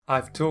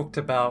I've talked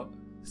about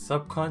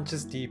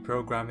subconscious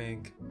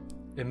deprogramming,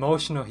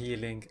 emotional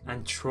healing,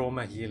 and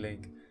trauma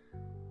healing.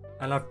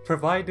 And I've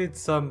provided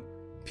some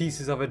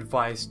pieces of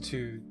advice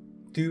to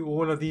do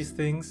all of these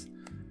things.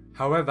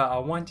 However, I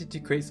wanted to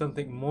create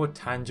something more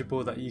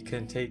tangible that you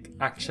can take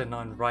action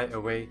on right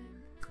away.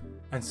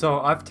 And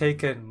so I've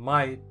taken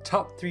my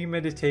top 3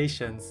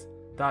 meditations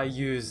that I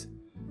use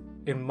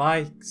in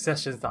my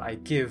sessions that I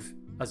give,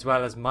 as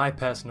well as my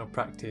personal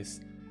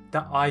practice,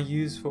 that I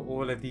use for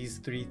all of these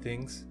 3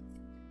 things.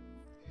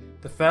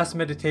 The first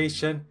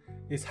meditation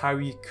is how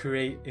you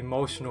create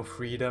emotional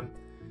freedom.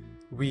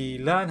 We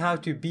learn how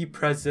to be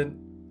present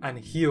and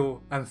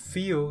heal and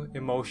feel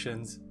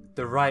emotions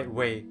the right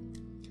way.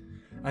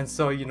 And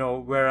so,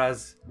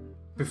 whereas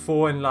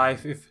before in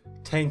life, if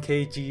 10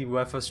 kg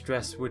worth of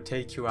stress would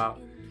take you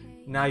out,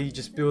 now you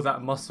just build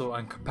that muscle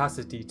and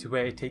capacity to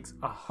where it takes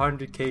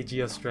 100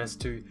 kg of stress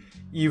to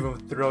even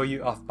throw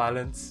you off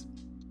balance.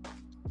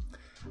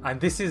 And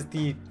this is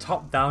the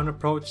top-down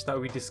approach that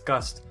we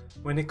discussed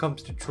when it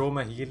comes to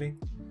trauma healing.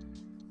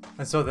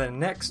 And so the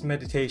next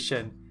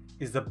meditation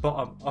is the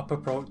bottom-up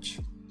approach.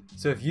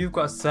 So if you've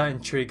got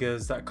certain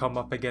triggers that come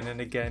up again and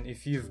again,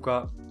 if you've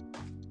got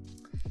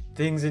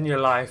things in your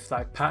life,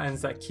 like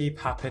patterns that keep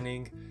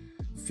happening,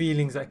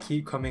 feelings that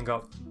keep coming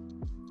up,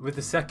 with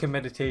the second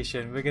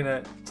meditation, we're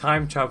gonna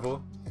time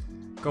travel,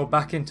 go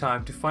back in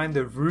time to find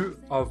the root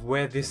of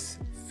where this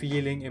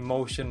feeling,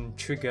 emotion,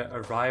 trigger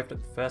arrived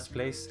at the first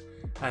place,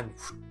 and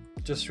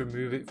just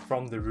remove it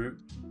from the root.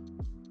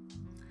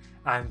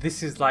 And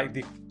this is like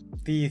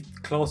the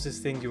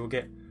closest thing you will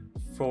get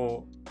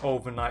for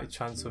overnight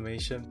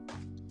transformation.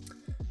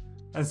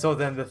 And so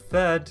then the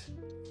third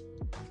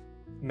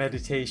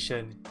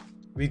meditation,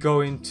 we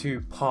go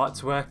into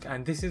parts work,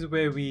 and this is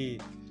where we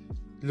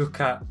look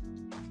at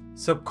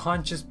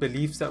subconscious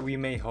beliefs that we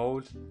may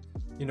hold.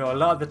 A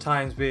lot of the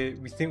times we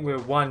think we're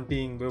one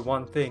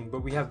thing, but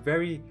we have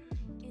very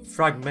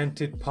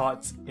fragmented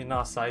parts in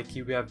our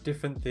psyche. We have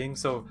different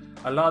things. So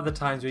a lot of the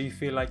times where you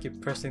feel like you're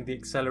pressing the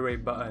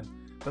accelerate button,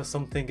 but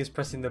something is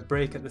pressing the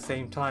brake at the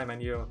same time,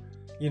 and you're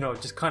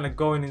just kind of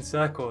going in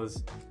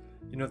circles.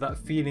 That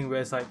feeling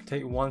where it's like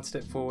take one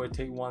step forward,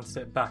 take one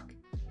step back.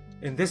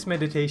 In this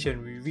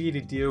meditation, we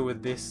really deal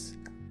with this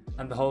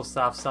and the whole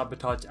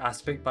self-sabotage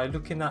aspect by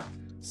looking at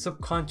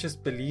subconscious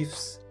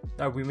beliefs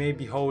that we may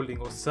be holding,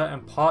 or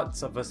certain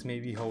parts of us may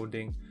be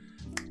holding,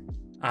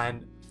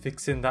 and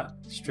fixing that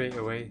straight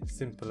away.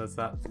 Simple as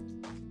that.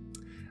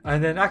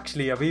 And then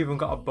actually I've even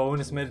got a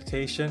bonus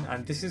meditation,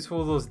 and this is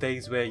for those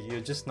days where you're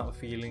just not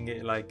feeling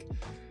it, like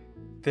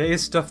there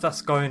is stuff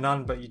that's going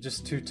on but you're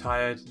just too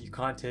tired, you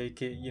can't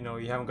take it, you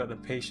haven't got the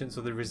patience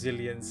or the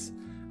resilience,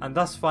 and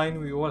that's fine.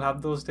 We all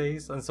have those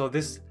days. And so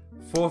this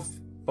fourth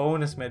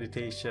bonus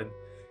meditation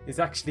is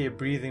actually a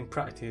breathing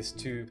practice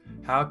to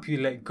help you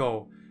let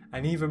go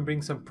and even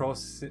bring some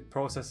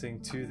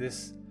processing to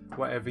this,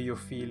 whatever you're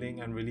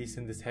feeling, and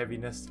releasing this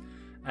heaviness.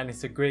 And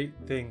it's a great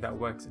thing that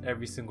works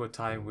every single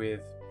time with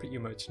pretty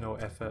much no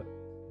effort.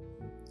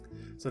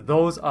 So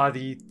those are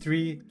the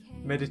 3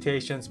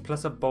 meditations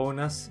plus a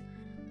bonus.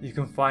 You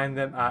can find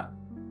them at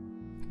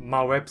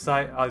my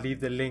website. I'll leave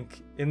the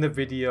link in the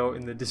video,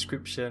 in the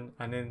description,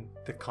 and in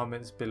the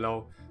comments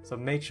below. So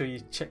make sure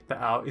you check that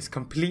out. It's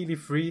completely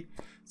free.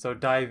 So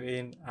dive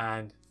in,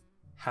 and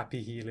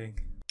happy healing.